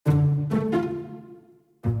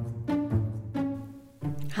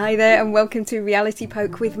Hi there and welcome to Reality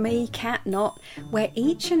Poke with me, Kat Knott, where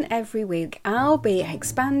each and every week I'll be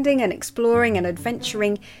expanding and exploring and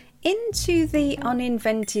adventuring into the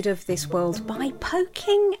uninvented of this world by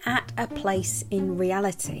poking at a place in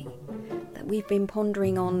reality that we've been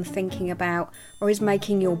pondering on, thinking about, or is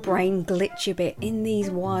making your brain glitch a bit in these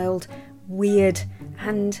wild, weird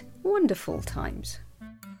and wonderful times.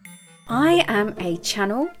 I am a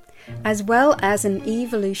channel as well as an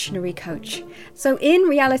evolutionary coach. So in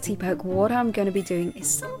Reality Poke, what I'm going to be doing is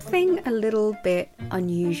something a little bit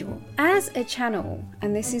unusual. As a channel,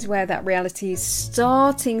 and this is where that reality is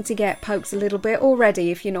starting to get poked a little bit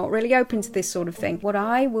already if you're not really open to this sort of thing, what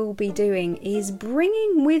I will be doing is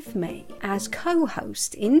bringing with me as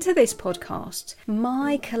co-host into this podcast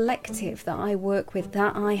my collective that I work with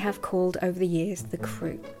that I have called over the years The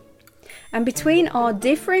Crew. And between our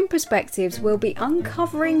differing perspectives, we'll be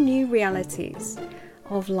uncovering new realities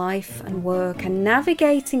of life and work and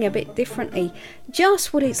navigating a bit differently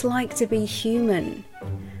just what it's like to be human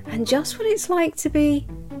and just what it's like to be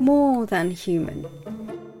more than human.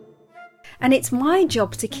 And it's my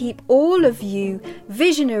job to keep all of you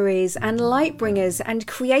visionaries and light bringers and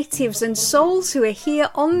creatives and souls who are here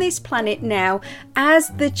on this planet now as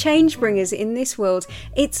the change bringers in this world.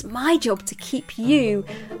 It's my job to keep you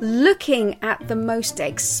looking at the most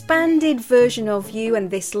expanded version of you and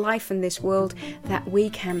this life and this world that we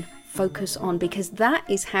can focus on, because that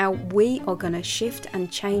is how we are going to shift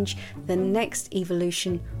and change the next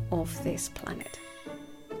evolution of this planet.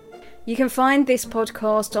 You can find this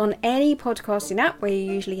podcast on any podcasting app where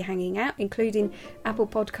you're usually hanging out, including Apple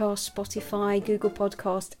Podcasts, Spotify, Google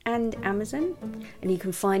Podcasts and Amazon. And you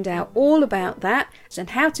can find out all about that and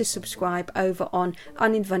how to subscribe over on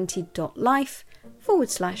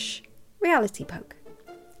uninvented.life/realitypoke.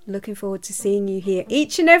 Looking forward to seeing you here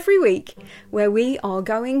each and every week, where we are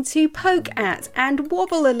going to poke at and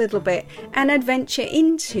wobble a little bit and adventure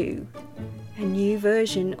into a new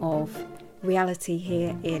version of reality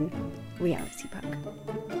here in Reality Poke.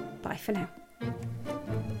 Bye for now.